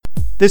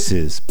This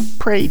is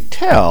Pray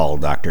Tell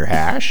Dr.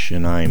 Hash,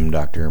 and I'm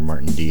Dr.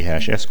 Martin D.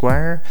 Hash,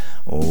 Esquire,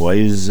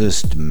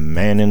 wisest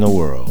man in the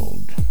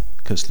world,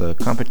 'cause the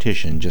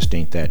competition just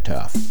ain't that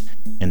tough.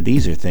 And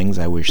these are things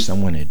I wish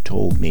someone had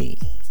told me.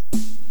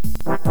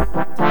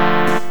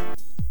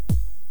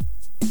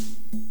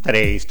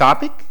 Today's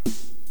topic,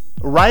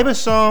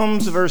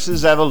 ribosomes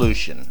versus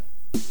evolution.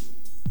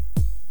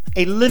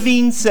 A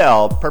living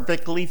cell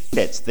perfectly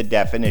fits the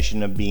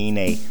definition of being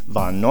a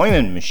von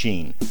Neumann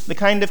machine, the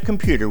kind of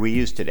computer we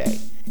use today,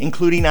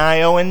 including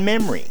I/O and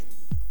memory.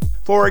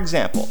 For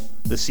example,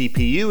 the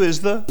CPU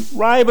is the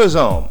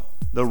ribosome,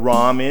 the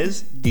ROM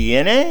is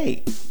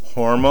DNA,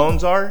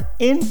 hormones are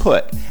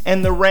input,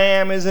 and the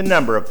RAM is a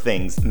number of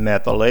things: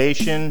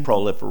 methylation,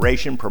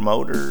 proliferation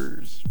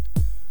promoters.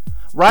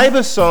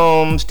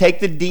 Ribosomes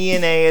take the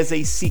DNA as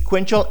a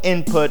sequential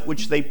input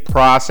which they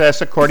process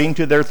according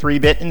to their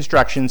 3-bit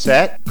instruction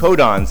set,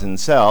 codons in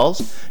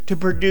cells, to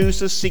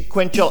produce a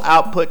sequential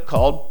output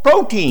called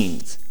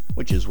proteins,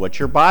 which is what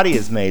your body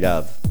is made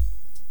of.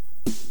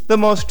 The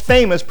most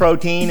famous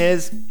protein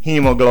is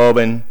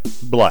hemoglobin,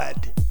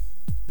 blood.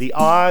 The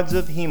odds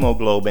of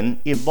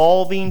hemoglobin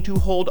evolving to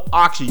hold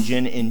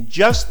oxygen in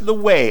just the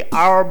way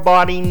our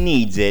body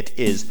needs it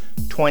is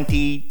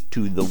 20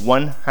 to the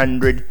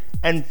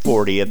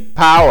 140th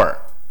power,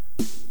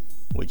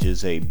 which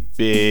is a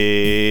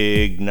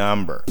big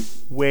number.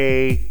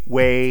 Way,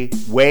 way,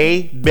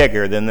 way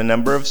bigger than the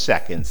number of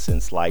seconds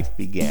since life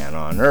began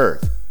on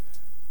Earth.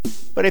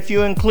 But if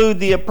you include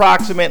the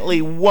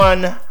approximately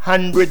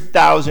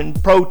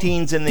 100,000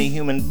 proteins in the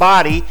human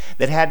body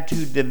that had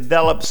to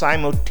develop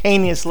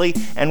simultaneously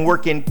and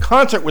work in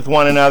concert with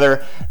one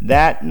another,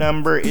 that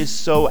number is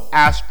so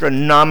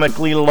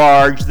astronomically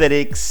large that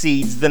it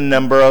exceeds the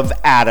number of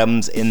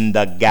atoms in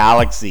the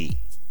galaxy.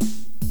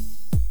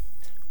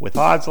 With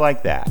odds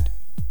like that,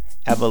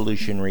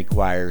 evolution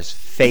requires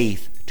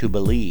faith to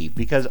believe,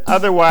 because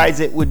otherwise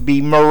it would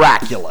be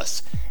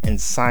miraculous, and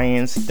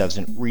science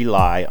doesn't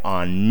rely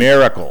on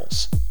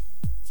miracles.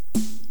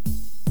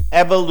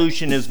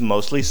 Evolution is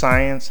mostly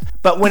science,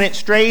 but when it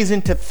strays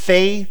into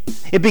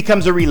faith, it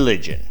becomes a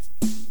religion.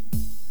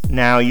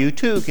 Now you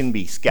too can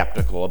be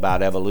skeptical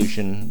about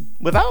evolution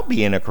without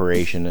being a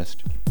creationist.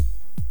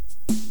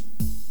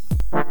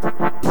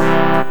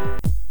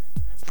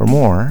 For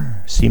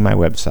more, see my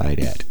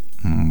website at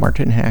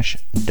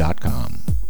martinhash.com.